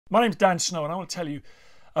My name's Dan Snow and I want to tell you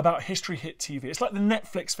about History Hit TV. It's like the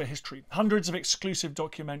Netflix for history. Hundreds of exclusive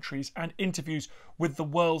documentaries and interviews with the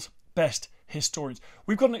world's best historians.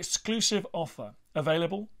 We've got an exclusive offer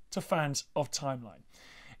available to fans of Timeline.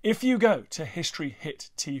 If you go to History Hit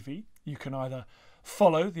TV, you can either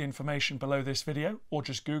follow the information below this video or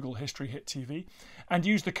just Google History Hit TV and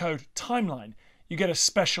use the code TIMELINE. You get a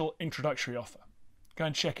special introductory offer. Go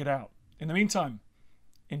and check it out. In the meantime,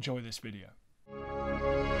 enjoy this video. I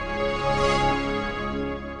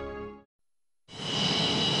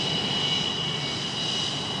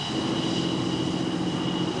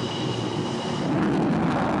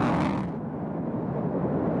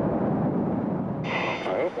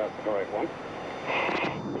hope that's the correct one.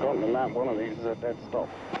 According to the map, one of these is a dead stop.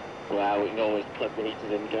 Well, we can always plug the heaters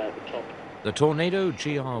in and go at the top. The Tornado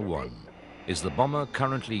GR-1 is the bomber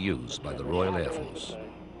currently used by the Royal Air Force.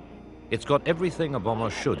 It's got everything a bomber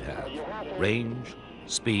should have: range,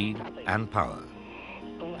 speed and power.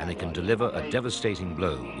 And it can deliver a devastating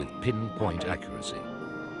blow with pinpoint accuracy.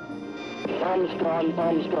 Bombs gone.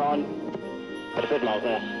 Got a good load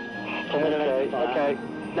there. Okay.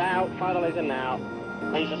 Now, final laser now.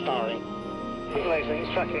 Laser firing. Big laser,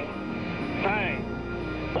 he's tracking. Bang!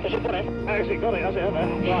 Has it got it? Actually got it, has it,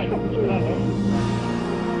 haven't it? Right. Through that one.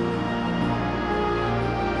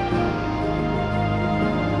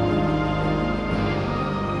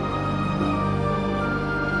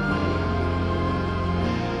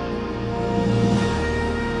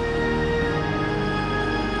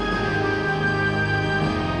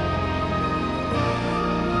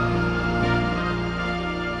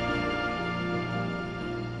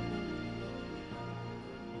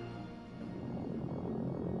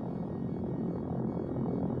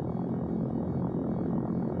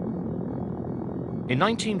 In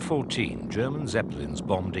 1914, German Zeppelins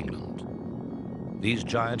bombed England. These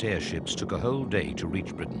giant airships took a whole day to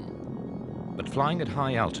reach Britain, but flying at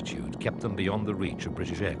high altitude kept them beyond the reach of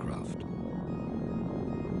British aircraft.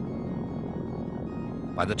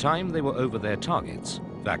 By the time they were over their targets,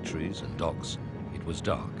 factories and docks, it was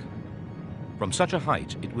dark. From such a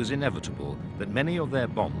height, it was inevitable that many of their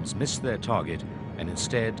bombs missed their target and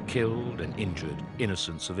instead killed and injured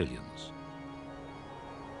innocent civilians.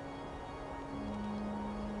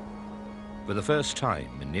 For the first time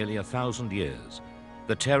in nearly 1,000 years,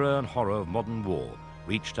 the terror and horror of modern war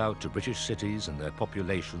reached out to British cities and their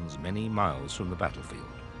populations many miles from the battlefield.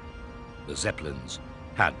 The Zeppelins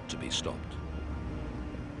had to be stopped.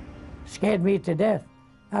 Scared me to death.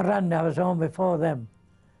 I was home before them.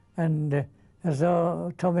 And as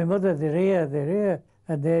though told my mother, they're here,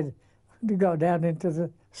 and they got down into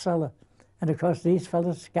the cellar. And of course these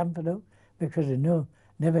fellas scampered up because they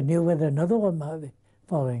never knew whether another one might be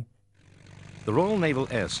following. The Royal Naval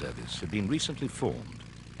Air Service had been recently formed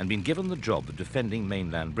and been given the job of defending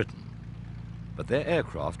mainland Britain. But their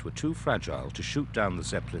aircraft were too fragile to shoot down the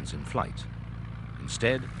Zeppelins in flight.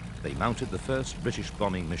 Instead, they mounted the first British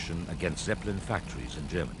bombing mission against Zeppelin factories in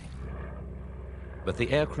Germany. But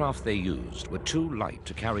the aircraft they used were too light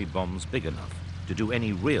to carry bombs big enough to do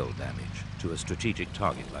any real damage to a strategic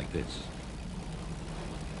target like this.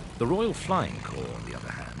 The Royal Flying Corps, on the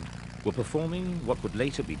other hand, were performing what would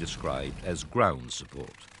later be described as ground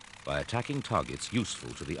support by attacking targets useful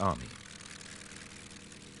to the army.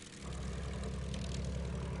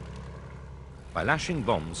 By lashing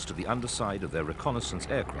bombs to the underside of their reconnaissance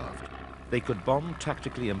aircraft, they could bomb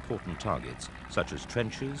tactically important targets such as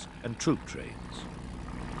trenches and troop trains.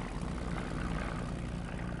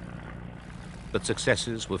 But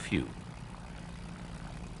successes were few.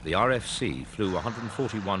 The RFC flew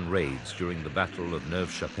 141 raids during the Battle of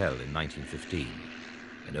Neuve-Chapelle in 1915,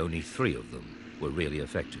 and only 3 of them were really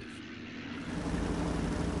effective.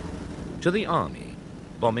 To the army,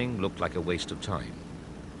 bombing looked like a waste of time.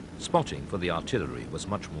 Spotting for the artillery was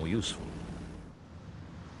much more useful.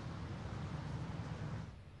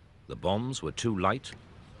 The bombs were too light,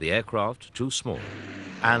 the aircraft too small,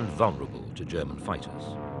 and vulnerable to German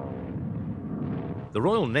fighters. The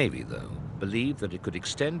Royal Navy, though, believed that it could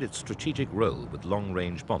extend its strategic role with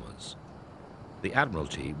long-range bombers. The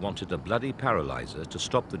Admiralty wanted a bloody paralyzer to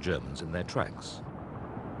stop the Germans in their tracks.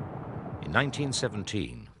 In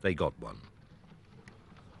 1917, they got one.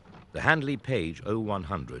 The Handley Page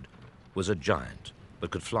 0100 was a giant, but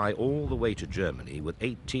could fly all the way to Germany with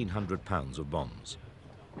 1,800 pounds of bombs.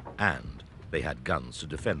 And they had guns to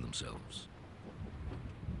defend themselves.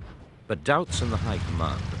 But doubts in the High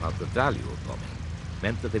Command about the value of bombing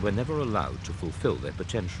meant that they were never allowed to fulfill their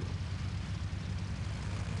potential.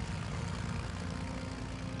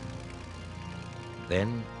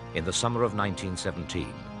 Then, in the summer of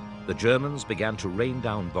 1917, the Germans began to rain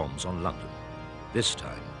down bombs on London, this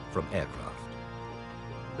time from aircraft.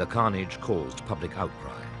 The carnage caused public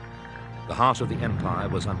outcry. The heart of the empire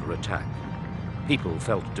was under attack. People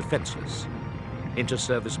felt defenseless.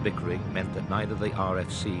 Inter-service bickering meant that neither the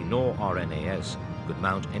RFC nor RNAS could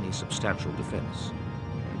mount any substantial defense.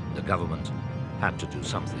 The government had to do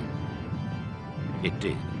something. It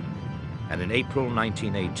did. And in April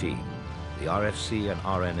 1918, the RFC and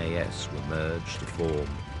RNAS were merged to form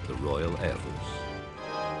the Royal Air Force.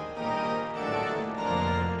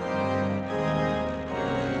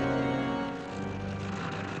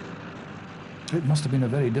 It must have been a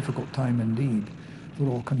very difficult time indeed for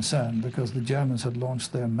all concerned, because the Germans had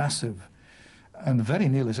launched their massive and very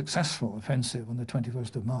nearly successful offensive on the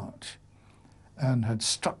 21st of March and had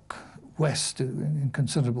struck west in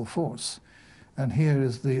considerable force. And here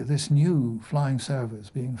is this new flying service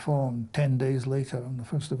being formed 10 days later on the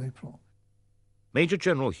 1st of April. Major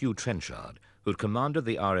General Hugh Trenchard, who had commanded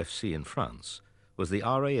the RFC in France, was the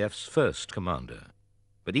RAF's first commander,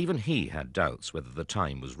 but even he had doubts whether the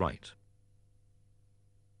time was right.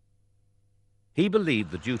 He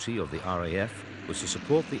believed the duty of the RAF was to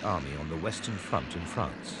support the army on the Western Front in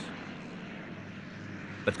France.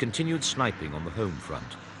 But continued sniping on the home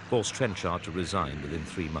front forced Trenchard to resign within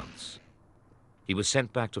 3 months. He was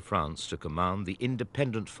sent back to France to command the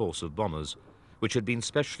independent force of bombers which had been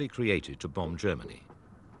specially created to bomb Germany.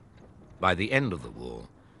 By the end of the war,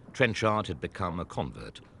 Trenchard had become a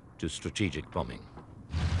convert to strategic bombing.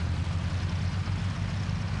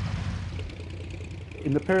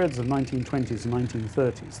 In the periods of 1920s and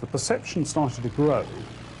 1930s, the perception started to grow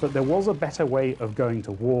that there was a better way of going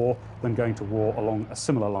to war than going to war along a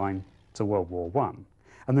similar line to World War I.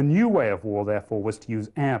 And the new way of war, therefore, was to use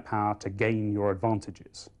air power to gain your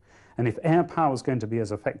advantages. And if air power was going to be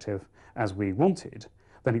as effective as we wanted,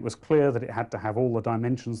 then it was clear that it had to have all the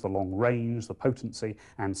dimensions, the long range, the potency,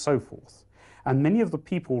 and so forth. And many of the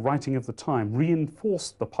people writing of the time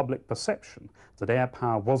reinforced the public perception that air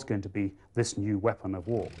power was going to be this new weapon of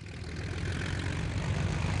war.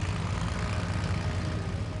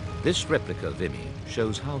 This replica Vimy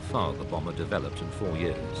shows how far the bomber developed in 4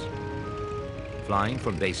 years. Flying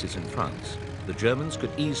from bases in France, the Germans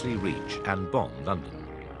could easily reach and bomb London.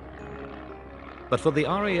 But for the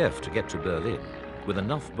RAF to get to Berlin, with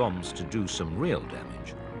enough bombs to do some real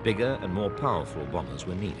damage, bigger and more powerful bombers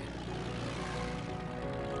were needed.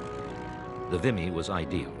 The Vimy was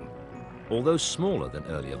ideal. Although smaller than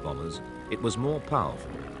earlier bombers, it was more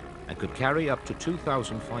powerful and could carry up to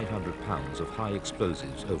 2,500 pounds of high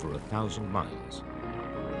explosives over 1,000 miles.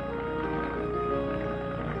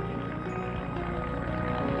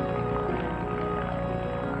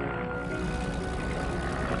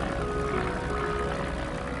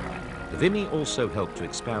 The Vimy also helped to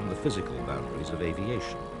expand the physical boundaries of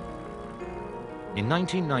aviation. In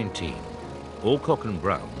 1919, Alcock and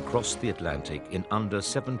Brown crossed the Atlantic in under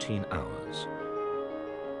 17 hours.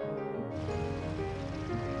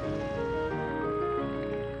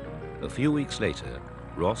 A few weeks later,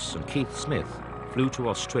 Ross and Keith Smith flew to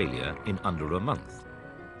Australia in under a month.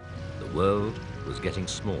 The world was getting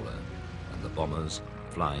smaller and the bombers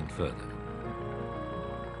flying further.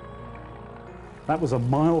 That was a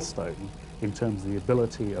milestone in terms of the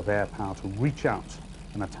ability of air power to reach out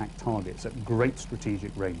and attack targets at great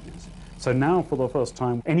strategic ranges. So now, for the first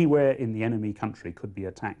time, anywhere in the enemy country could be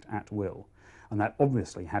attacked at will, and that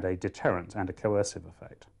obviously had a deterrent and a coercive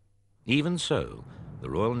effect. Even so, the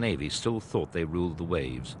Royal Navy still thought they ruled the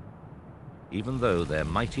waves, even though their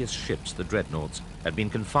mightiest ships, the dreadnoughts, had been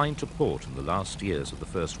confined to port in the last years of the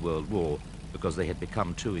First World War because they had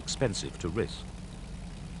become too expensive to risk.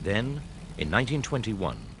 Then, in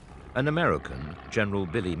 1921, an American, General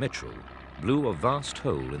Billy Mitchell, blew a vast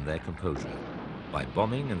hole in their composure by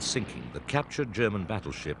bombing and sinking the captured German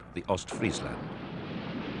battleship, the Ostfriesland.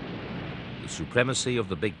 The supremacy of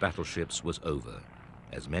the big battleships was over,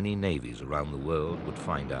 as many navies around the world would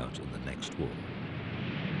find out in the next war.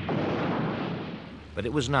 But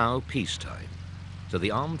it was now peacetime, so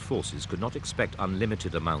the armed forces could not expect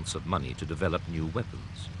unlimited amounts of money to develop new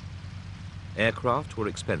weapons. Aircraft were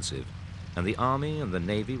expensive, and the Army and the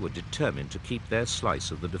Navy were determined to keep their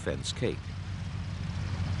slice of the defense cake.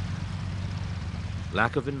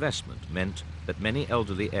 Lack of investment meant that many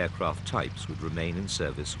elderly aircraft types would remain in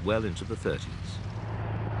service well into the 30s.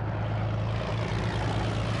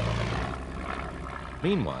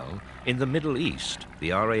 Meanwhile, in the Middle East,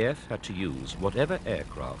 the RAF had to use whatever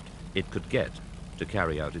aircraft it could get to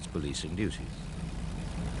carry out its policing duties.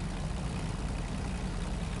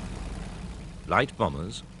 Light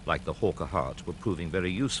bombers, like the Hawker Hart, were proving very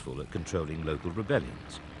useful at controlling local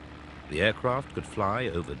rebellions. The aircraft could fly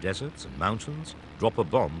over deserts and mountains, drop a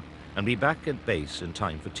bomb, and be back at base in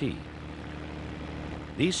time for tea.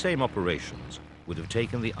 These same operations would have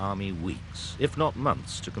taken the army weeks, if not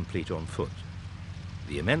months, to complete on foot.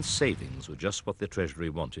 The immense savings were just what the Treasury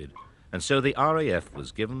wanted, and so the RAF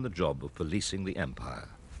was given the job of policing the empire.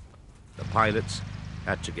 The pilots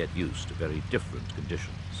had to get used to very different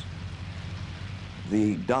conditions.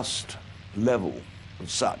 The dust level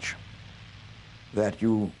was such that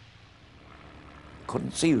you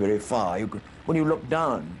couldn't see very far. When you looked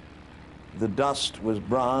down, the dust was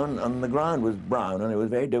brown and the ground was brown, and it was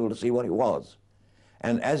very difficult to see what it was.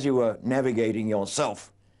 And as you were navigating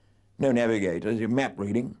yourself, no navigators, your map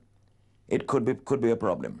reading, it could be a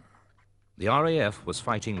problem. The RAF was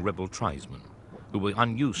fighting rebel tribesmen who were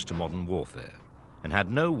unused to modern warfare and had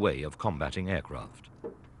no way of combating aircraft.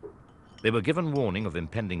 They were given warning of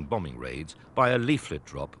impending bombing raids by a leaflet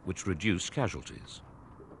drop which reduced casualties.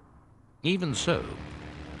 Even so,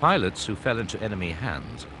 pilots who fell into enemy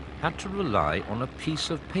hands had to rely on a piece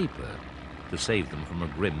of paper to save them from a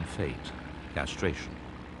grim fate, castration.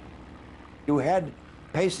 You had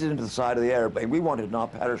pasted into the side of the airplane. We wanted in our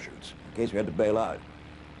parachutes in case we had to bail out.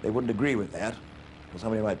 They wouldn't agree with that, or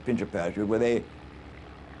somebody might pinch a parachute, where they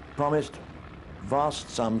promised vast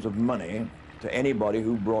sums of money to anybody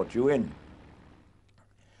who brought you in.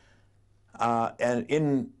 And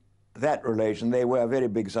in that relation, they were very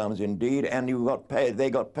big sums indeed, and you got paid. They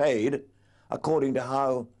got paid according to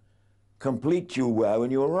how complete you were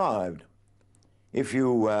when you arrived. If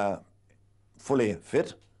you were fully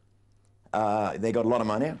fit, they got a lot of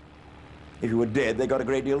money. If you were dead, they got a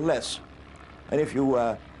great deal less. And if you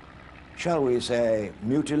were, shall we say,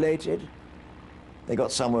 mutilated, they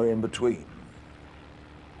got somewhere in between.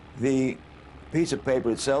 The piece of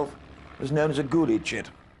paper itself was known as a goolie chit.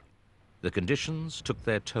 The conditions took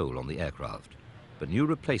their toll on the aircraft, but new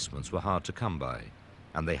replacements were hard to come by,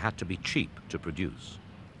 and they had to be cheap to produce.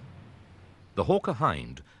 The Hawker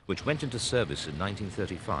Hind, which went into service in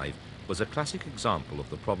 1935, was a classic example of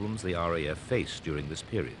the problems the RAF faced during this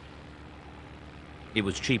period. It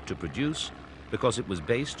was cheap to produce because it was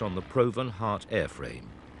based on the Proven Hart airframe,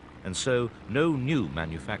 and so no new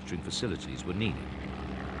manufacturing facilities were needed.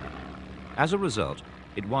 As a result,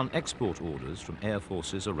 it won export orders from air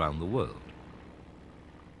forces around the world.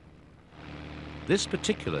 This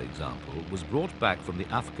particular example was brought back from the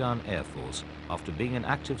Afghan Air Force after being in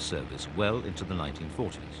active service well into the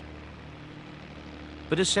 1940s.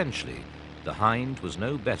 But essentially, the Hind was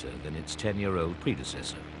no better than its 10-year-old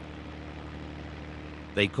predecessor.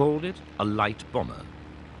 They called it a light bomber,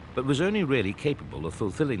 but was only really capable of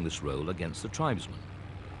fulfilling this role against the tribesmen.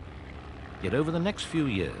 Yet over the next few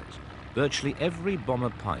years, virtually every bomber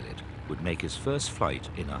pilot would make his first flight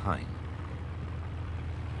in a Hind.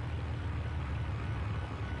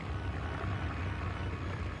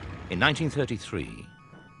 In 1933,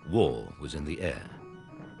 war was in the air.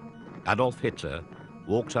 Adolf Hitler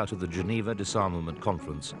walked out of the Geneva Disarmament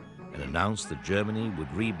Conference and announced that Germany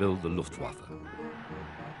would rebuild the Luftwaffe.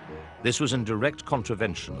 This was in direct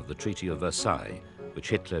contravention of the Treaty of Versailles, which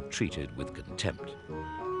Hitler treated with contempt.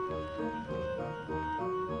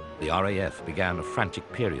 The RAF began a frantic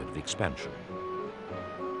period of expansion.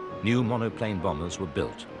 New monoplane bombers were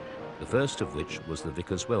built, the first of which was the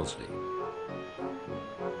Vickers-Wellesley.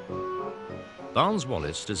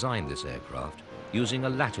 Barnes-Wallis designed this aircraft using a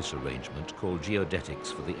lattice arrangement called geodetics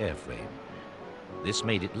for the airframe. This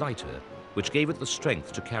made it lighter, which gave it the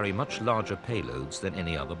strength to carry much larger payloads than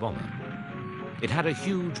any other bomber. It had a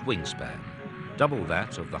huge wingspan, double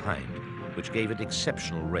that of the Hind, which gave it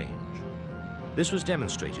exceptional range. This was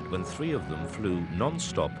demonstrated when 3 of them flew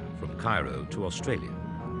non-stop from Cairo to Australia.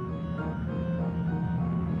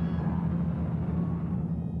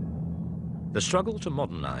 The struggle to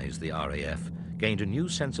modernize the RAF gained a new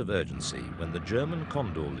sense of urgency when the German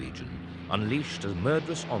Condor Legion unleashed a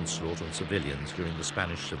murderous onslaught on civilians during the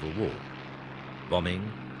Spanish Civil War,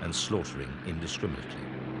 bombing and slaughtering indiscriminately.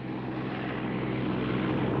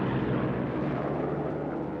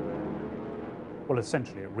 Well,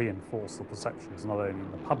 essentially, it reinforced the perceptions not only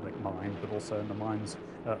in the public mind, but also in the minds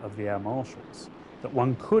of the air marshals, that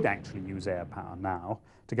one could actually use air power now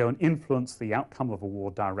to go and influence the outcome of a war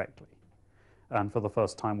directly. And for the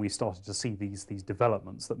first time, we started to see these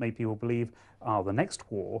developments that made people believe the next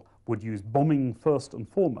war would use bombing first and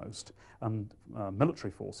foremost, and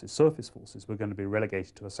military forces, surface forces, were going to be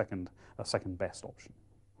relegated to a second best option.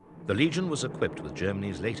 The Legion was equipped with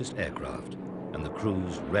Germany's latest aircraft, and the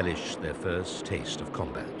crews relished their first taste of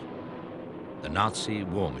combat. The Nazi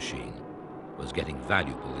war machine was getting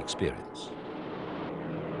valuable experience.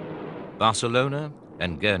 Barcelona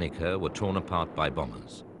and Guernica were torn apart by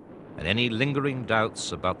bombers, and any lingering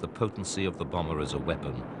doubts about the potency of the bomber as a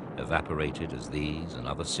weapon evaporated as these and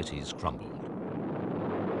other cities crumbled.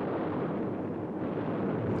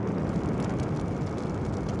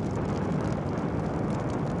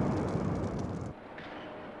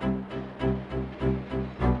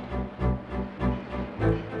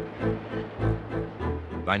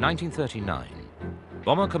 By 1939,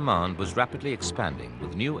 Bomber Command was rapidly expanding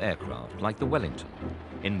with new aircraft like the Wellington,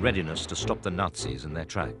 in readiness to stop the Nazis in their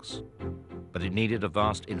tracks. But it needed a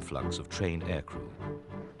vast influx of trained aircrew.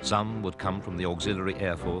 Some would come from the Auxiliary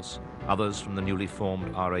Air Force, others from the newly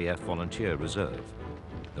formed RAF Volunteer Reserve.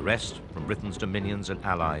 The rest from Britain's dominions and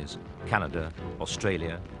allies, Canada,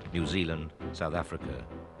 Australia, New Zealand, South Africa,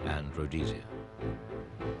 and Rhodesia.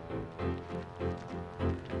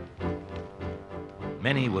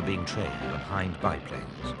 Many were being trained on Hind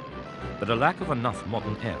biplanes, but a lack of enough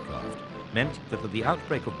modern aircraft meant that at the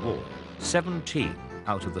outbreak of war, 17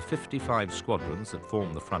 out of the 55 squadrons that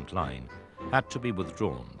formed the front line had to be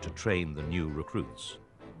withdrawn to train the new recruits.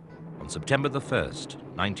 On September the 1st,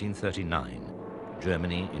 1939,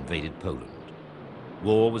 Germany invaded Poland.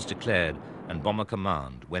 War was declared and Bomber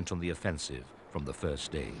Command went on the offensive from the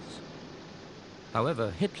first days. However,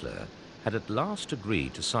 Hitler had at last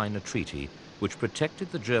agreed to sign a treaty which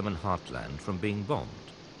protected the German heartland from being bombed.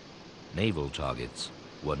 Naval targets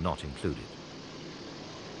were not included.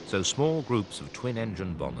 So small groups of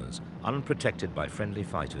twin-engine bombers, unprotected by friendly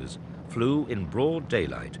fighters, flew in broad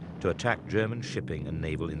daylight to attack German shipping and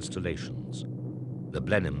naval installations. The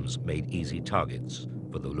Blenheims made easy targets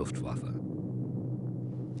for the Luftwaffe.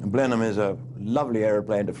 A Blenheim is a lovely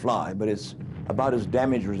aeroplane to fly, but it's about as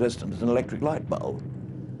damage resistant as an electric light bulb.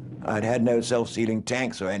 It had no self-sealing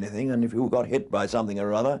tanks or anything, and if you got hit by something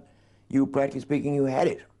or other, practically speaking, you had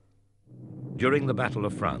it. During the Battle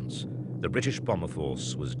of France, the British bomber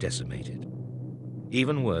force was decimated.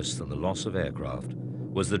 Even worse than the loss of aircraft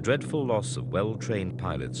was the dreadful loss of well-trained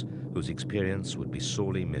pilots whose experience would be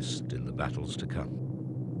sorely missed in the battles to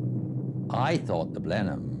come. I thought the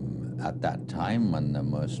Blenheim at that time, one of the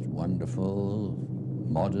most wonderful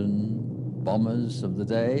modern bombers of the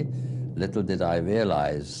day, little did I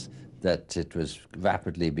realize that it was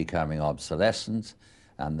rapidly becoming obsolescent,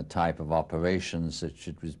 and the type of operations that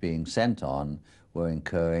it was being sent on were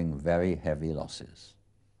incurring very heavy losses.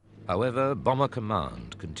 However, Bomber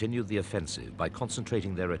Command continued the offensive by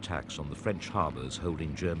concentrating their attacks on the French harbors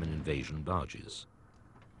holding German invasion barges.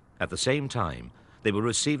 At the same time, they were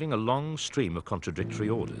receiving a long stream of contradictory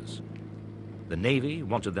orders. The Navy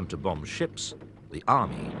wanted them to bomb ships, the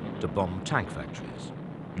Army to bomb tank factories.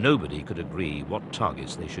 Nobody could agree what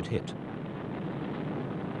targets they should hit.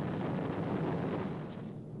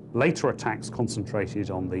 Later attacks concentrated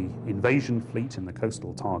on the invasion fleet in the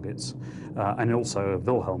coastal targets and also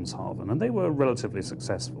Wilhelmshaven, and they were relatively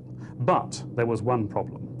successful. But there was one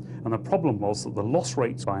problem, and the problem was that the loss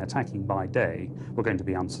rates by attacking by day were going to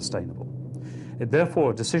be unsustainable.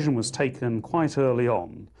 Therefore, a decision was taken quite early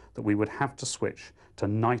on that we would have to switch to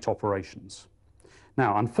night operations.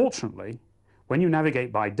 Now, unfortunately, when you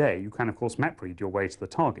navigate by day, you can, of course, map read your way to the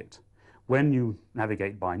target. When you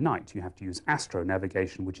navigate by night, you have to use astro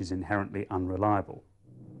navigation, which is inherently unreliable.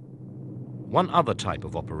 One other type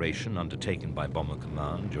of operation undertaken by Bomber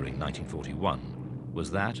Command during 1941 was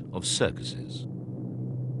that of circuses.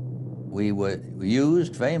 We were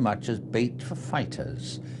used very much as bait for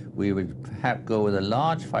fighters. We would perhaps go with a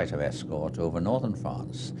large fighter escort over northern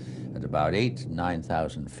France at about 8,000 to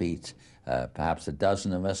 9,000 feet, perhaps a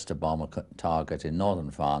dozen of us to bomb a target in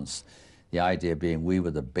northern France, the idea being we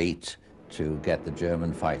were the bait to get the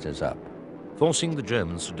German fighters up. Forcing the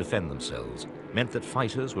Germans to defend themselves meant that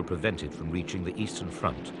fighters were prevented from reaching the Eastern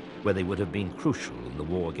Front, where they would have been crucial in the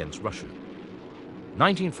war against Russia.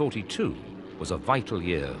 1942 was a vital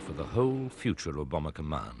year for the whole future of Bomber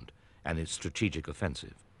Command and its strategic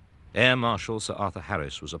offensive. Air Marshal Sir Arthur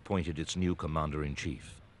Harris was appointed its new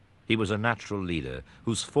commander-in-chief. He was a natural leader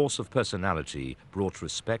whose force of personality brought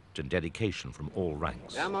respect and dedication from all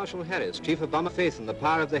ranks. Air Marshal Harris, chief of bomber faith in the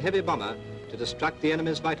power of the heavy bomber to destruct the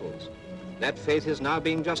enemy's vitals. That faith is now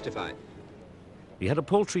being justified. He had a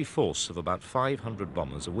paltry force of about 500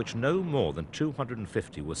 bombers, of which no more than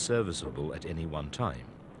 250 were serviceable at any one time.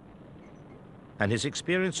 And his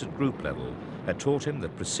experience at group level had taught him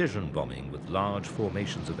that precision bombing with large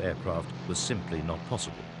formations of aircraft was simply not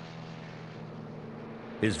possible.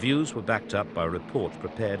 His views were backed up by a report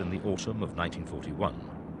prepared in the autumn of 1941.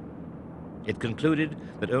 It concluded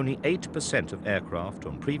that only 8% of aircraft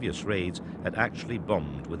on previous raids had actually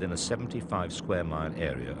bombed within a 75 square mile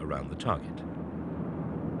area around the target.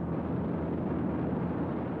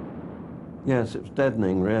 Yes, it was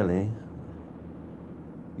deadening, really.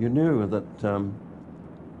 You knew that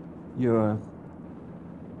you were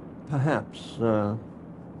perhaps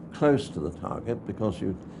close to the target because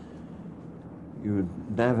you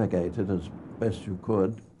navigated as best you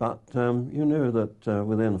could, but you knew that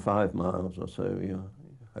within 5 miles or so you're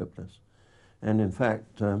hopeless. And in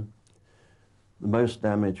fact, the most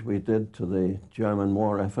damage we did to the German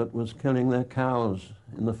war effort was killing their cows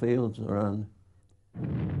in the fields around.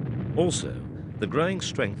 Also, the growing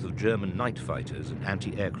strength of German night fighters and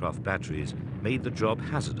anti-aircraft batteries made the job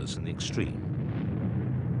hazardous in the extreme.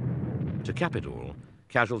 To cap it all,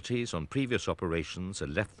 casualties on previous operations had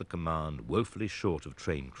left the command woefully short of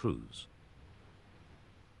trained crews.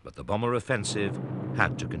 But the bomber offensive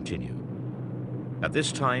had to continue. At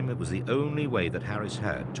this time, it was the only way that Harris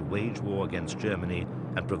had to wage war against Germany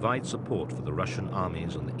and provide support for the Russian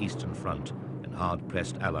armies on the Eastern Front and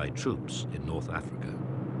hard-pressed Allied troops in North Africa.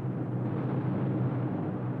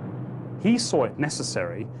 He saw it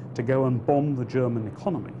necessary to go and bomb the German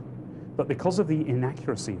economy. But because of the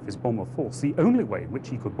inaccuracy of his bomber force, the only way in which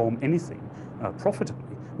he could bomb anything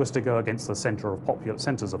profitably was to go against the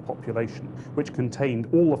centers of population, which contained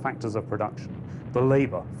all the factors of production, the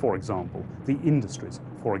labor, for example, the industries,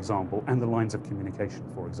 for example, and the lines of communication,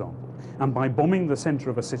 for example. And by bombing the center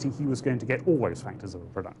of a city, he was going to get all those factors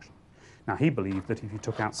of production. Now, he believed that if you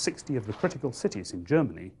took out 60 of the critical cities in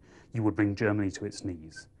Germany, you would bring Germany to its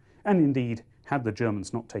knees. And indeed, had the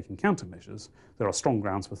Germans not taken countermeasures, there are strong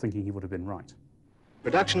grounds for thinking he would have been right.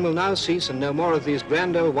 Production will now cease and no more of these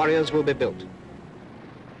grand old warriors will be built.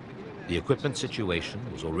 The equipment situation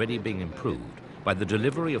was already being improved by the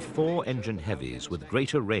delivery of 4 engine heavies with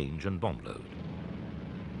greater range and bomb load.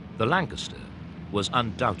 The Lancaster was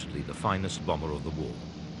undoubtedly the finest bomber of the war.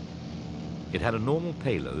 It had a normal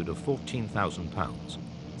payload of 14,000 pounds,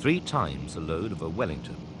 3 times the load of a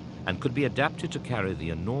Wellington, and could be adapted to carry the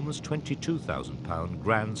enormous 22,000-pound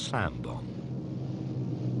Grand Slam bomb.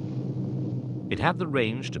 It had the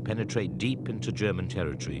range to penetrate deep into German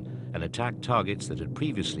territory and attack targets that had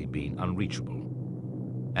previously been unreachable.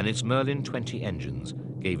 And its Merlin 20 engines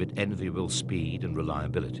gave it enviable speed and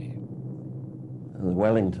reliability. The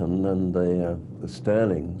Wellington and the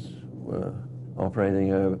Sterlings were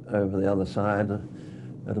operating over the other side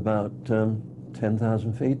at about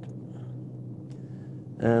 10,000 feet.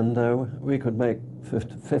 And we could make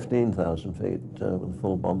 15,000 feet with a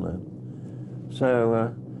full bomb load.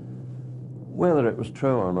 So whether it was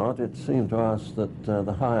true or not, it seemed to us that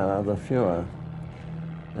the higher, the fewer.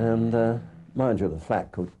 And mind you, the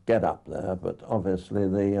flak could get up there, but obviously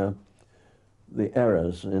the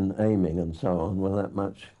errors in aiming and so on were that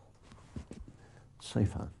much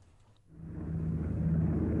safer.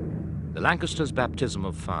 The Lancaster's baptism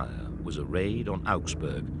of fire was a raid on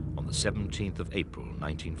Augsburg on the 17th of April,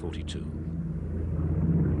 1942.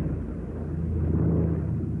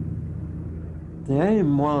 The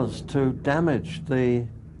aim was to damage the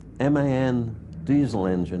MAN diesel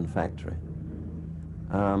engine factory.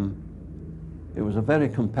 It was a very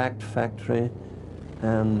compact factory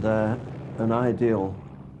and an ideal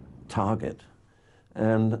target.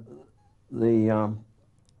 And the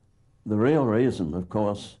real reason, of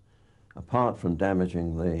course, apart from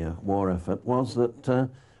damaging the war effort, was that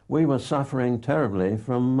we were suffering terribly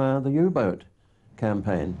from the U-boat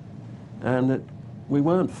campaign. And we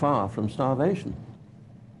weren't far from starvation.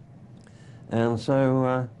 And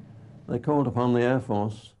so they called upon the Air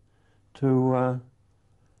Force to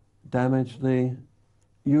damage the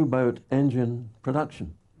U-boat engine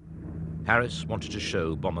production. Harris wanted to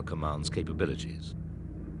show Bomber Command's capabilities.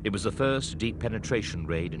 It was the first deep penetration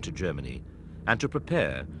raid into Germany, and to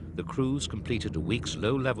prepare, the crews completed a week's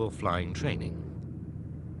low-level flying training.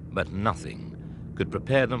 But nothing could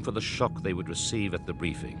prepare them for the shock they would receive at the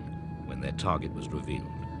briefing when their target was revealed.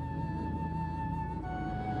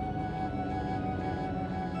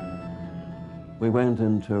 We went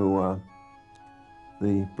into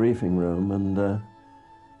the briefing room and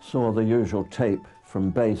saw the usual tape from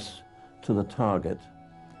base to the target,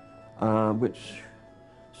 which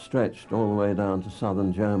stretched all the way down to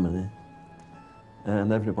southern Germany.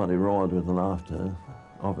 And everybody roared with laughter.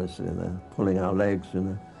 Obviously, they're pulling our legs, you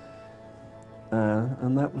know.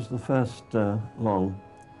 And that was the first long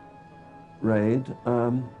raid,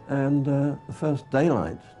 and the first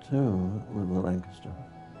daylight, too, with the Lancaster.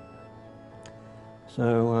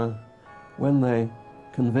 So when they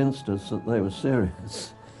convinced us that they were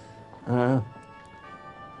serious,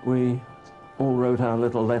 we all wrote our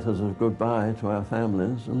little letters of goodbye to our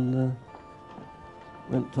families and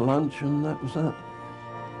went to lunch, and that was that.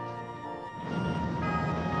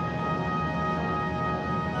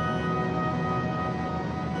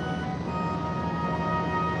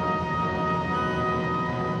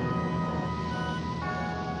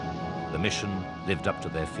 The mission lived up to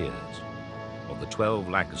their fears. Of the 12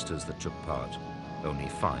 Lancasters that took part, only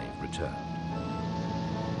 5 returned.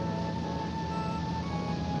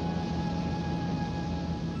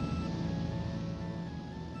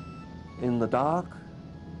 In the dark,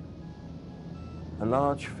 a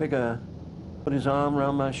large figure put his arm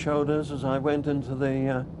around my shoulders as I went into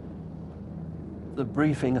the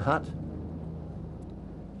briefing hut,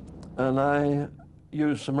 and I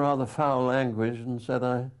used some rather foul language and said,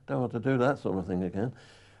 I don't want to do that sort of thing again.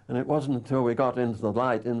 And it wasn't until we got into the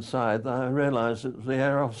light inside that I realized it was the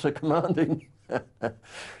air officer commanding.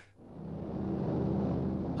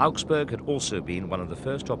 Augsburg had also been one of the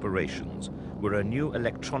first operations where a new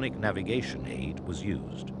electronic navigation aid was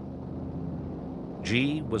used.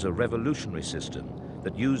 G was a revolutionary system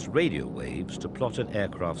that used radio waves to plot an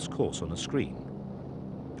aircraft's course on a screen.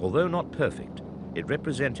 Although not perfect, it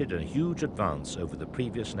represented a huge advance over the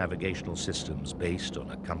previous navigational systems based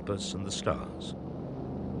on a compass and the stars.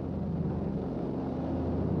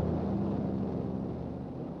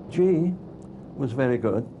 G was very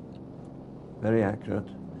good, very accurate,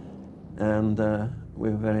 and we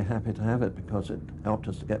were very happy to have it because it helped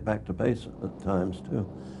us to get back to base at times too.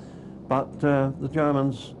 But the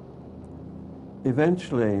Germans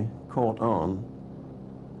eventually caught on,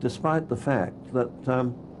 despite the fact that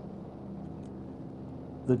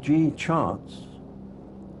the G charts,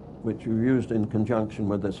 which we used in conjunction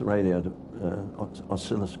with this radio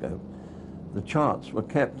oscilloscope, the charts were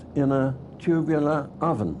kept in a tubular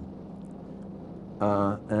oven.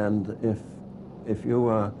 And if you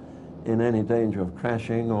were in any danger of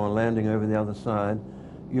crashing or landing over the other side,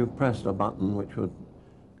 you pressed a button which would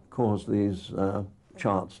cause these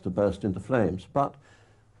charts to burst into flames. But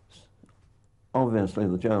obviously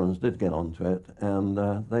the Germans did get onto it, and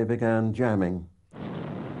they began jamming.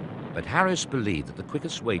 But Harris believed that the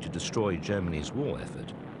quickest way to destroy Germany's war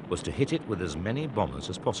effort was to hit it with as many bombers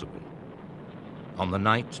as possible. On the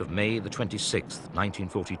night of May the 26th,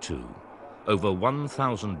 1942, over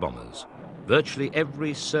 1,000 bombers, virtually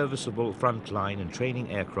every serviceable frontline and training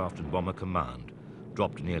aircraft and bomber command,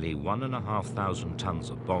 dropped nearly 1,500 tons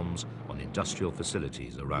of bombs on industrial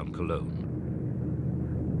facilities around Cologne.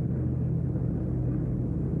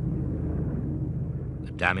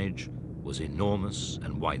 The damage was enormous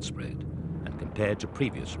and widespread, and compared to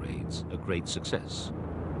previous raids, a great success.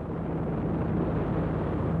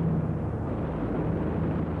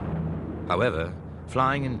 However,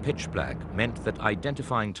 flying in pitch black meant that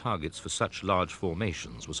identifying targets for such large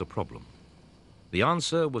formations was a problem. The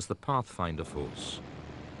answer was the Pathfinder Force.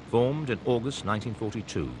 Formed in August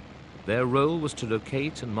 1942, their role was to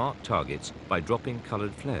locate and mark targets by dropping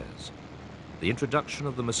colored flares. The introduction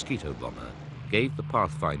of the Mosquito bomber gave the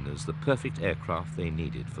Pathfinders the perfect aircraft they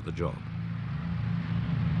needed for the job.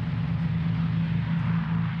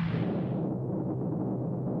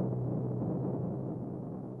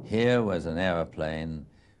 Here was an aeroplane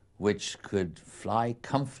which could fly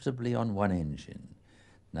comfortably on one engine.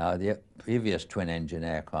 Now, the previous twin-engine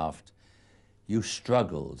aircraft, you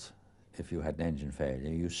struggled, if you had an engine failure,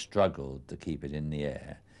 you struggled to keep it in the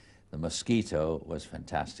air. The Mosquito was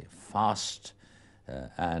fantastic, fast,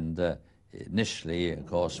 and initially, of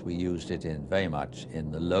course, we used it very much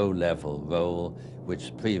in the low-level role,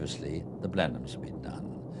 which previously the Blenheims had been done.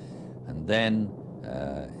 And then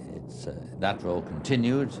that role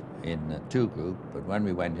continued in two group, but when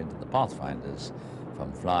we went into the Pathfinders,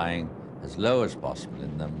 from flying as low as possible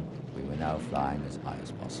in them, we were now flying as high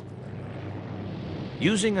as possible.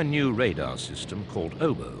 Using a new radar system called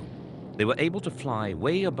Oboe, they were able to fly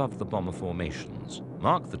way above the bomber formations,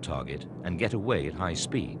 mark the target, and get away at high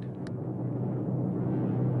speed.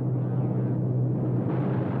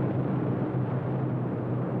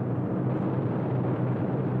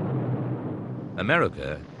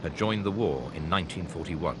 America had joined the war in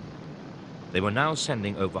 1941. They were now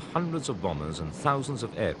sending over hundreds of bombers and thousands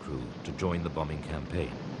of aircrew to join the bombing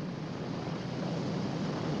campaign.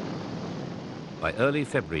 By early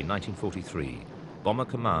February 1943, Bomber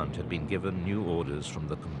Command had been given new orders from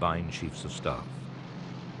the combined chiefs of staff.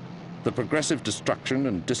 The progressive destruction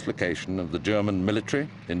and dislocation of the German military,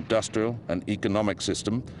 industrial and economic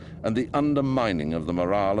system, and the undermining of the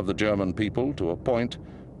morale of the German people to a point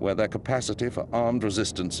where their capacity for armed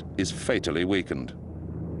resistance is fatally weakened.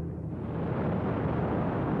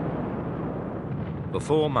 For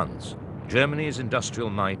 4 months, Germany's industrial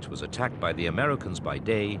might was attacked by the Americans by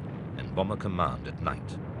day and Bomber Command at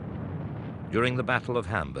night. During the Battle of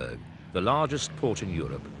Hamburg, the largest port in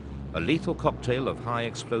Europe, a lethal cocktail of high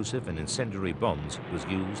explosive and incendiary bombs was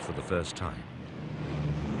used for the first time.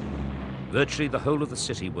 Virtually the whole of the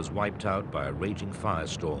city was wiped out by a raging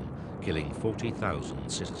firestorm, killing 40,000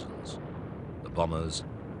 citizens. bombers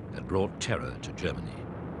had brought terror to Germany.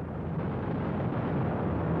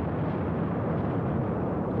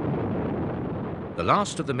 The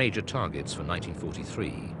last of the major targets for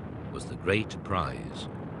 1943 was the great prize,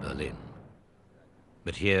 Berlin.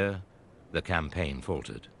 But here, the campaign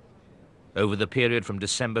faltered. Over the period from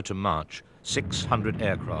December to March, 600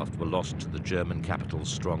 aircraft were lost to the German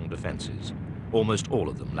capital's strong defenses, almost all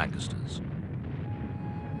of them Lancasters.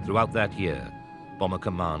 Throughout that year, Bomber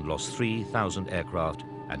Command lost 3,000 aircraft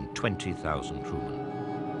and 20,000 crewmen.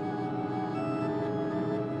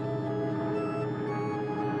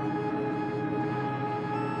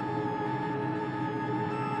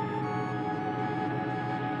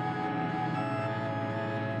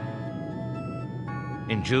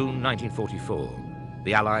 In June 1944,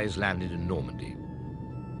 the Allies landed in Normandy.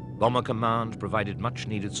 Bomber Command provided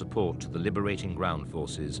much-needed support to the liberating ground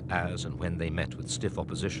forces as and when they met with stiff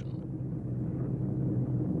opposition.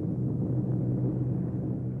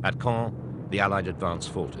 At Caen, the Allied advance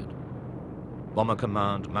faltered. Bomber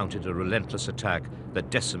Command mounted a relentless attack that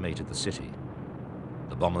decimated the city.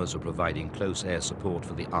 The bombers were providing close air support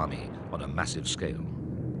for the army on a massive scale.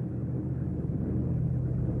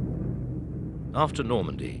 After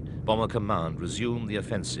Normandy, Bomber Command resumed the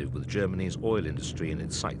offensive with Germany's oil industry in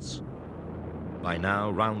its sights. By now,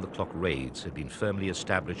 round-the-clock raids had been firmly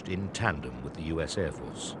established in tandem with the US Air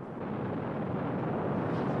Force.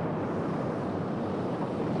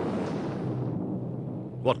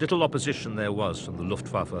 What little opposition there was from the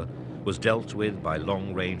Luftwaffe was dealt with by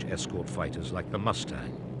long-range escort fighters like the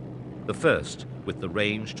Mustang, the first with the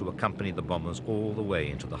range to accompany the bombers all the way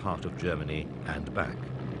into the heart of Germany and back.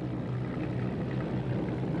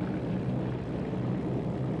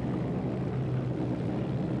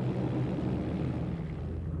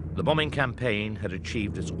 The bombing campaign had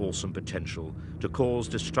achieved its awesome potential to cause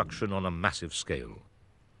destruction on a massive scale.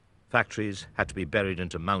 Factories had to be buried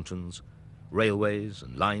into mountains, railways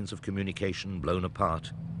and lines of communication blown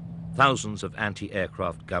apart. Thousands of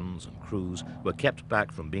anti-aircraft guns and crews were kept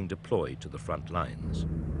back from being deployed to the front lines.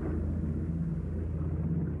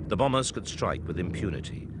 The bombers could strike with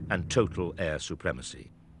impunity and total air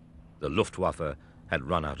supremacy. The Luftwaffe had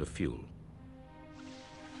run out of fuel.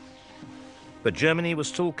 But Germany was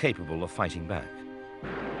still capable of fighting back.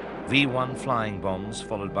 V-1 flying bombs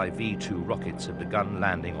followed by V-2 rockets had begun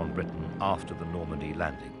landing on Britain after the Normandy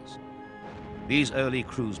landings. These early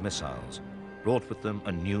cruise missiles brought with them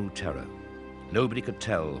a new terror. Nobody could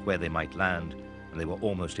tell where they might land, and they were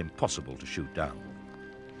almost impossible to shoot down.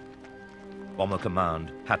 Bomber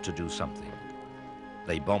Command had to do something.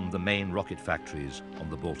 They bombed the main rocket factories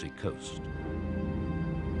on the Baltic coast.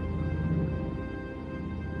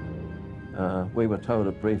 We were told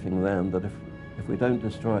at briefing then that if we don't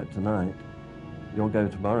destroy it tonight, you'll go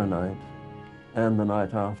tomorrow night, and the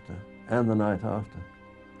night after, and the night after,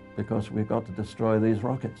 because we've got to destroy these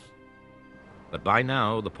rockets. But by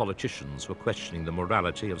now, the politicians were questioning the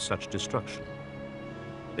morality of such destruction.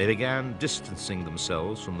 They began distancing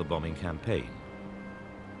themselves from the bombing campaign.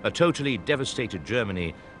 A totally devastated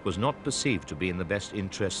Germany was not perceived to be in the best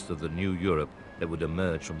interests of the new Europe that would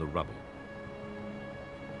emerge from the rubble.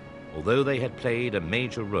 Although they had played a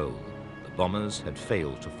major role, the bombers had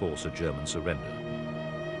failed to force a German surrender.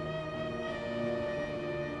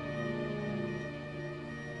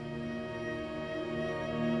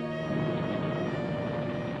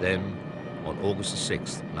 Then, on August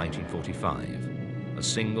 6, 1945, a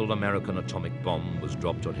single American atomic bomb was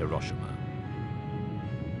dropped on Hiroshima.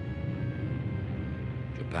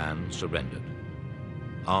 Japan surrendered.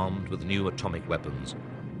 Armed with new atomic weapons,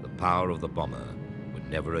 the power of the bomber would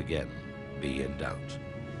never again be in doubt.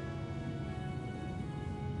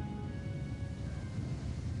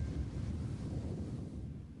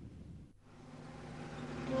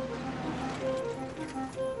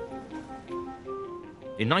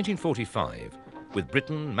 In 1945, with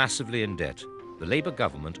Britain massively in debt, the Labour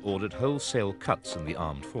government ordered wholesale cuts in the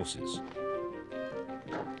armed forces.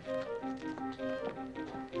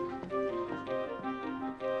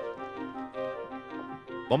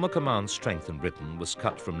 Bomber Command's strength in Britain was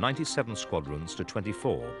cut from 97 squadrons to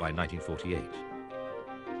 24 by 1948.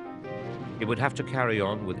 It would have to carry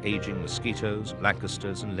on with aging Mosquitoes,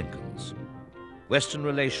 Lancasters and Lincolns. Western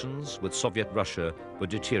relations with Soviet Russia were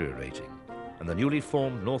deteriorating, and the newly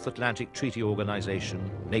formed North Atlantic Treaty Organization,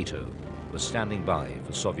 NATO, was standing by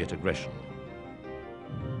for Soviet aggression.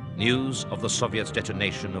 News of the Soviets'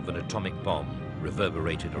 detonation of an atomic bomb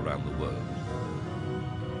reverberated around the world.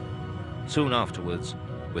 Soon afterwards,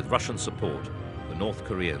 with Russian support, the North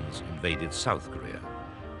Koreans invaded South Korea.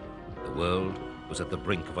 The world was at the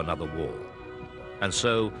brink of another war, and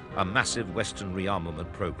so a massive Western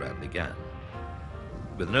rearmament program began.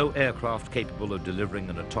 With no aircraft capable of delivering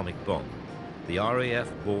an atomic bomb, the RAF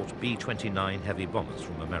bought B-29 heavy bombers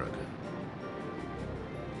from America.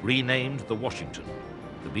 Renamed the Washington,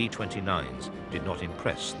 the B-29s did not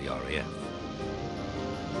impress the RAF.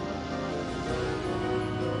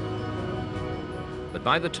 But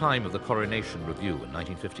by the time of the Coronation Review in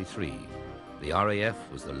 1953, the RAF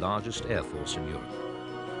was the largest air force in Europe.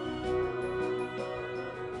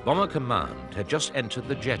 Bomber Command had just entered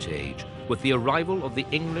the jet age with the arrival of the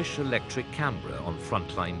English electric Canberra on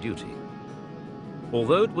frontline duty.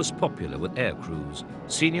 Although it was popular with air crews,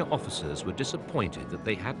 senior officers were disappointed that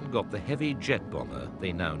they hadn't got the heavy jet bomber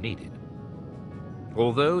they now needed.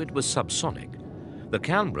 Although it was subsonic, the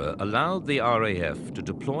Canberra allowed the RAF to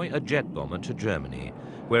deploy a jet bomber to Germany,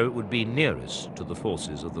 where it would be nearest to the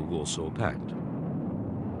forces of the Warsaw Pact.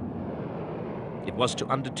 It was to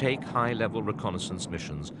undertake high-level reconnaissance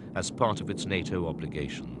missions as part of its NATO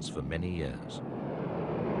obligations for many years.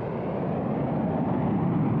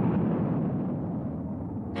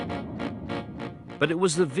 But it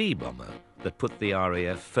was the V-bomber that put the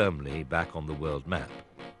RAF firmly back on the world map.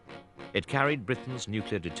 It carried Britain's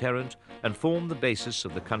nuclear deterrent and formed the basis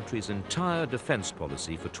of the country's entire defense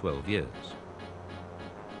policy for 12 years.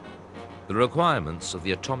 The requirements of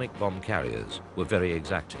the atomic bomb carriers were very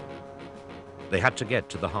exacting. They had to get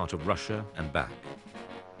to the heart of Russia and back.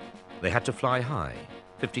 They had to fly high,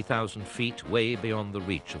 50,000 feet way beyond the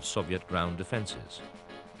reach of Soviet ground defenses.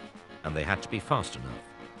 And they had to be fast enough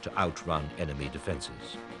to outrun enemy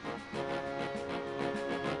defenses.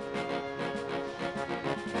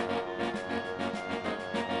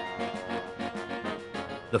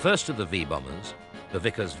 The first of the V-bombers, the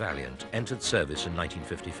Vickers Valiant, entered service in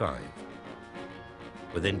 1955.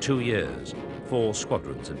 Within 2 years, 4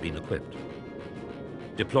 squadrons had been equipped.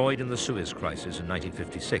 Deployed in the Suez Crisis in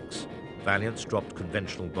 1956, Valiants dropped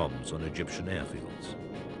conventional bombs on Egyptian airfields.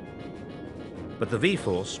 But the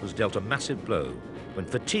V-Force was dealt a massive blow when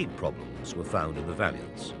fatigue problems were found in the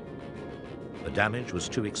Valiants. The damage was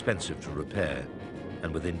too expensive to repair,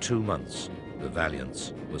 and within 2 months, the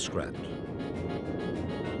Valiants were scrapped.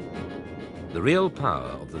 The real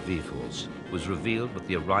power of the V-Force was revealed with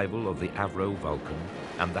the arrival of the Avro Vulcan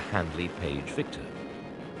and the Handley Page Victor.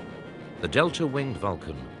 The delta-winged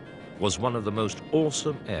Vulcan was one of the most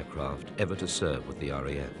awesome aircraft ever to serve with the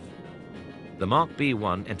RAF. The Mark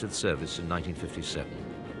B-1 entered service in 1957.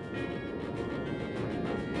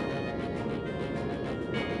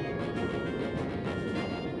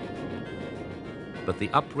 But the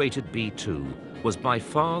uprated B-2 was by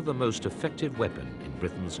far the most effective weapon in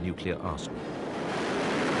Britain's nuclear arsenal.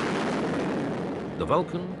 The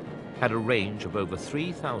Vulcan had a range of over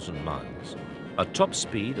 3,000 miles, a top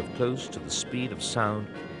speed of close to the speed of sound,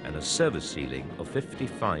 and a service ceiling of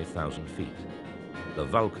 55,000 feet. The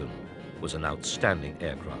Vulcan was an outstanding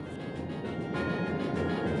aircraft.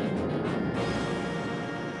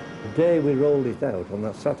 The day we rolled it out on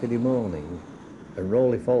that Saturday morning, and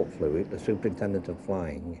Rowley Fault flew it, the superintendent of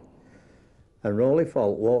flying, and Rowley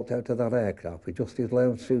Fault walked out of that aircraft with just his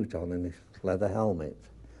lounge suit on and his leather helmet,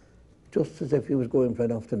 just as if he was going for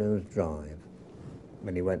an afternoon's drive.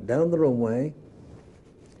 When he went down the runway,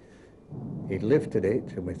 he lifted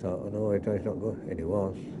it, and we thought, oh no, he's not good. And he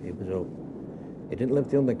was up. He didn't lift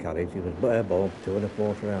the undercarriage, he was airborne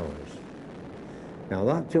 2¼ hours. Now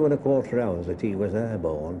that 2¼ hours that he was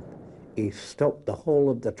airborne, he stopped the whole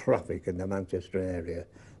of the traffic in the Manchester area.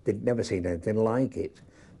 They'd never seen anything like it,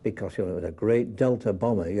 because it was a great Delta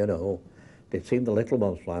bomber, They'd seen the little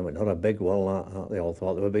ones flying, but not a big one like that. They all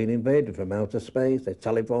thought they were being invaded from outer space. Their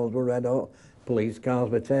telephones were red hot, police cars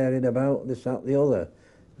were tearing about, this, that, the other,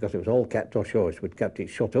 because it was all kept ashore, so we'd kept it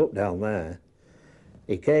shut up down there.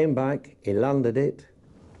 He came back, he landed it,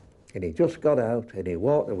 and he just got out, and he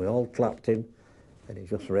walked, and we all clapped him, and he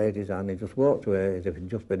just raised his hand, he just walked away as if he'd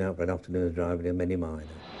just been out for an afternoon's drive in a mini miner.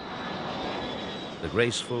 The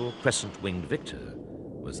graceful crescent-winged Victor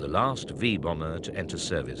was the last V-bomber to enter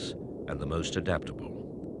service and the most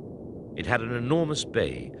adaptable. It had an enormous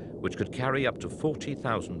bay which could carry up to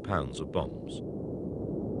 40,000 pounds of bombs.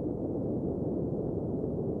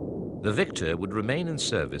 The Victor would remain in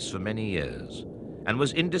service for many years and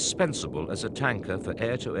was indispensable as a tanker for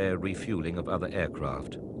air-to-air refueling of other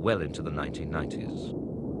aircraft well into the 1990s.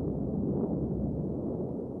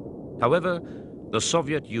 However, the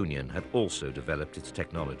Soviet Union had also developed its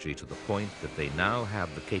technology to the point that they now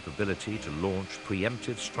have the capability to launch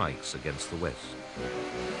preemptive strikes against the West.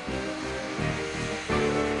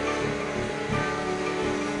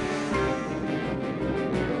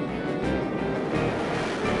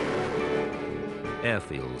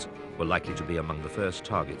 Airfields were likely to be among the first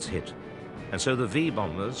targets hit, and so the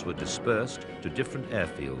V-bombers were dispersed to different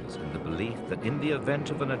airfields in the belief that in the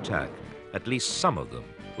event of an attack, at least some of them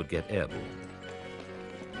would get airborne.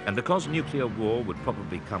 And because nuclear war would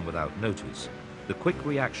probably come without notice, the quick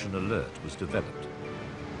reaction alert was developed.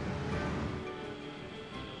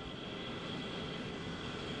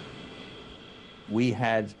 We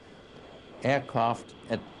had aircraft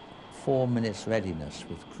at 4 minutes readiness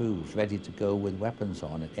with crews ready to go with weapons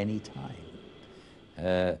on at any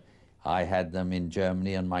time. I had them in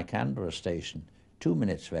Germany on my Canberra station, 2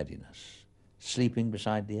 minutes readiness, sleeping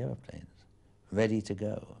beside the airplanes, ready to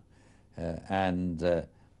go.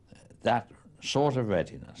 That sort of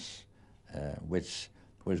readiness, which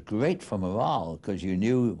was great for morale because you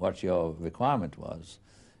knew what your requirement was,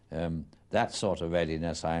 that sort of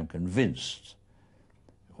readiness, I am convinced,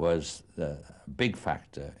 was the big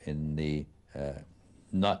factor in the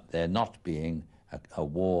there not being a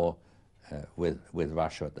war with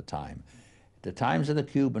Russia at the time. At the times of the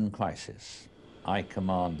Cuban crisis, I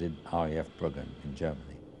commanded RAF Bruggen in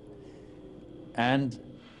Germany. And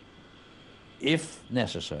if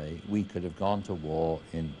necessary, we could have gone to war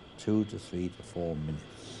in 2 to 3 to 4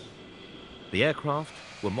 minutes. The aircraft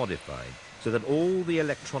were modified so that all the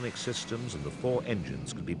electronic systems and the 4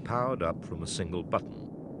 engines could be powered up from a single button.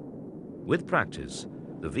 With practice,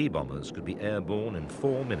 the V-bombers could be airborne in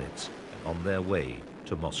 4 minutes and on their way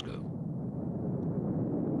to Moscow.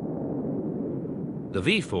 The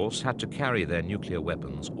V-force had to carry their nuclear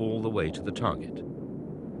weapons all the way to the target.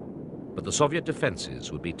 But the Soviet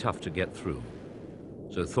defenses would be tough to get through,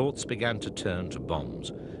 so thoughts began to turn to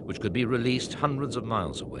bombs, which could be released hundreds of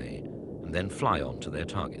miles away and then fly on to their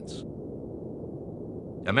targets.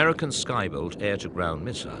 American Skybolt air-to-ground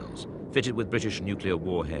missiles, fitted with British nuclear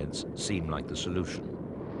warheads, seemed like the solution.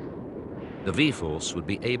 The V-force would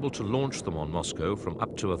be able to launch them on Moscow from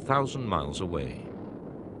up to 1,000 miles away.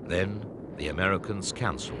 Then the Americans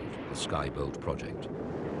cancelled the Skybolt project.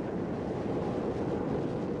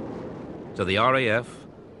 So the RAF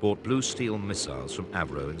bought Blue Steel missiles from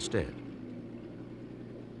Avro instead.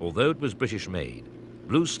 Although it was British-made,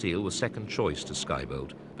 Blue Steel was second choice to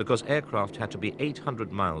Skybolt because aircraft had to be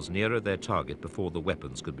 800 miles nearer their target before the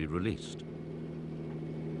weapons could be released.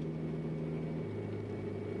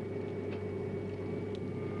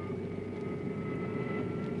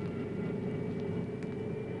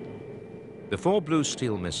 Before Blue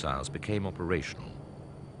Steel missiles became operational,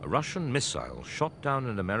 a Russian missile shot down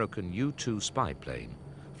an American U-2 spy plane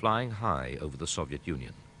flying high over the Soviet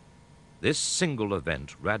Union. This single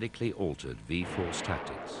event radically altered V-force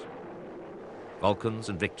tactics. Vulcans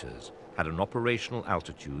and Victors had an operational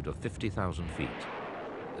altitude of 50,000 feet.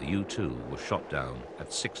 The U-2 was shot down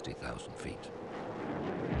at 60,000 feet.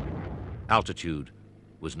 Altitude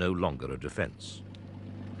was no longer a defense.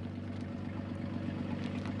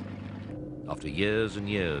 After years and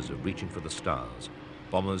years of reaching for the stars,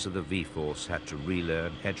 bombers of the V-force had to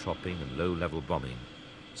relearn hedge-hopping and low-level bombing,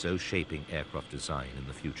 so shaping aircraft design in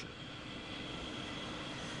the future.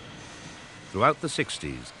 Throughout the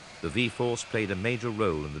 60s, the V-force played a major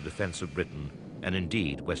role in the defense of Britain and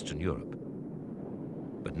indeed Western Europe.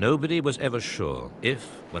 But nobody was ever sure if,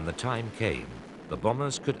 when the time came, the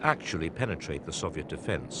bombers could actually penetrate the Soviet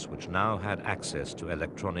defense, which now had access to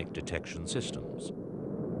electronic detection systems.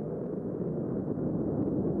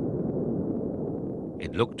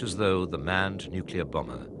 It looked as though the manned nuclear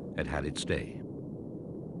bomber had had its day.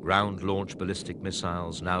 Ground-launched ballistic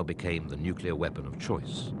missiles now became the nuclear weapon of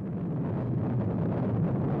choice.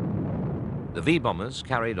 The V-bombers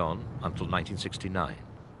carried on until 1969.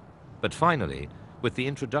 But finally, with the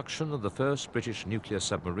introduction of the first British nuclear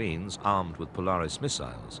submarines armed with Polaris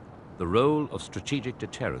missiles, the role of strategic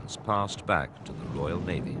deterrence passed back to the Royal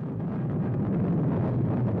Navy.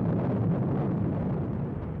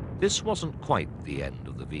 This wasn't quite the end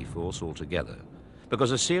of the V-force altogether,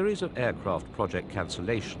 because a series of aircraft project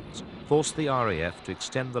cancellations forced the RAF to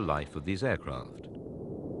extend the life of these aircraft.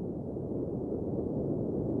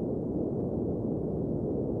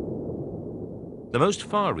 The most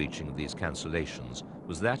far-reaching of these cancellations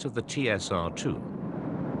was that of the TSR-2.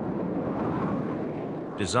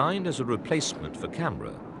 Designed as a replacement for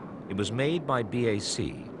Canberra, it was made by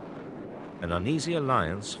BAC, an uneasy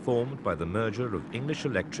alliance formed by the merger of English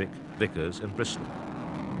Electric, Vickers and Bristol.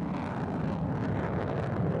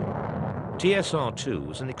 TSR-2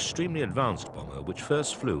 was an extremely advanced bomber which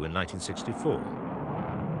first flew in 1964.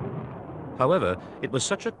 However, it was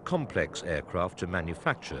such a complex aircraft to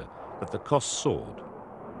manufacture that the costs soared.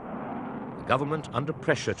 The government, under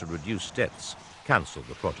pressure to reduce deaths, cancelled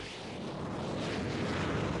the project.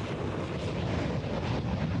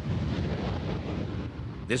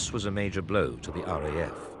 This was a major blow to the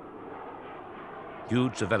RAF.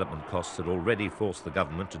 Huge development costs had already forced the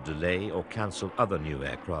government to delay or cancel other new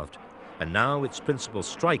aircraft, and now its principal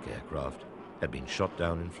strike aircraft had been shot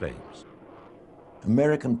down in flames.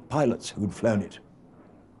 American pilots who'd flown it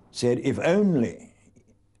said, if only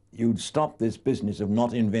you'd stop this business of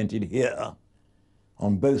not invented here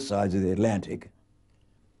on both sides of the Atlantic,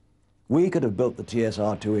 we could have built the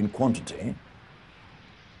TSR-2 in quantity,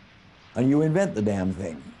 and you invent the damn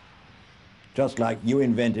thing. Just like you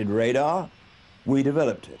invented radar, we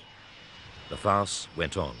developed it. The farce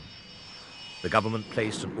went on. The government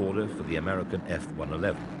placed an order for the American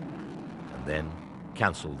F-111, and then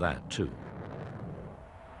cancelled that too.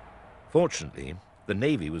 Fortunately, the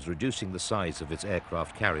Navy was reducing the size of its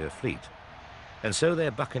aircraft carrier fleet, and so their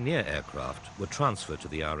Buccaneer aircraft were transferred to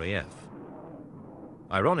the RAF.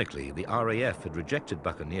 Ironically, the RAF had rejected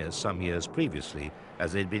Buccaneers some years previously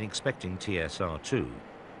as they'd been expecting TSR-2.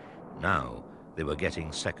 Now, they were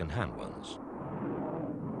getting second-hand ones.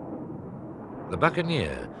 The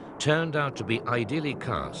Buccaneer turned out to be ideally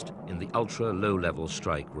cast in the ultra-low-level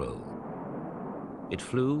strike role. It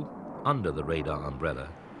flew under the radar umbrella,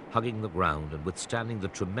 hugging the ground and withstanding the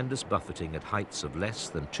tremendous buffeting at heights of less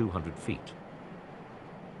than 200 feet.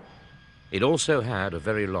 It also had a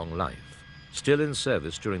very long life, still in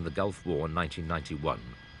service during the Gulf War in 1991,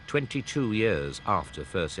 22 years after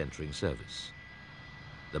first entering service.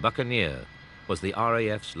 The Buccaneer was the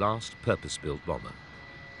RAF's last purpose-built bomber.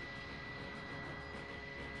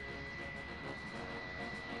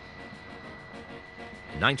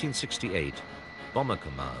 In 1968, Bomber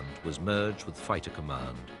Command was merged with Fighter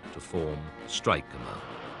Command to form Strike Command.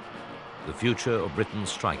 The future of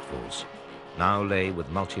Britain's strike force now lay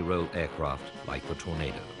with multi-role aircraft like the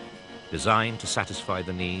Tornado, designed to satisfy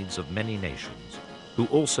the needs of many nations who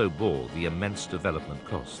also bore the immense development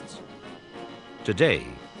costs. Today,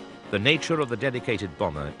 the nature of the dedicated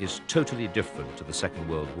bomber is totally different to the Second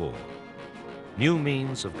World War. New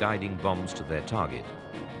means of guiding bombs to their target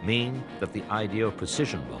mean that the idea of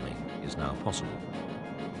precision bombing is now possible.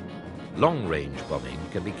 Long-range bombing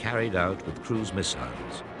can be carried out with cruise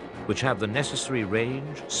missiles, which have the necessary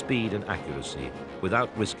range, speed and accuracy without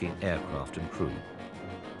risking aircraft and crew.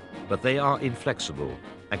 But they are inflexible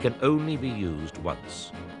and can only be used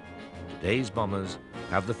once. Today's bombers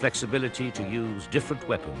have the flexibility to use different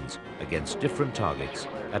weapons against different targets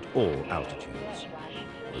at all altitudes.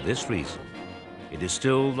 For this reason, it is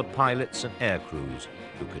still the pilots and air crews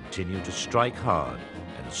who continue to strike hard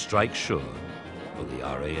and strike sure for the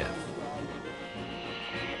RAF.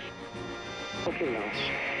 Okay, nice.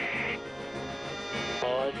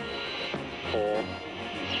 5, 4,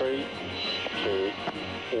 3, 2,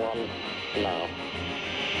 1, now.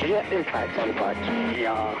 Yeah, impact.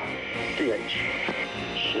 Yeah. DH.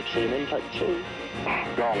 Ship seen impact 2.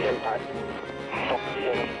 Wrong. Impact.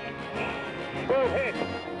 Go ahead.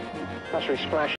 That's really splash.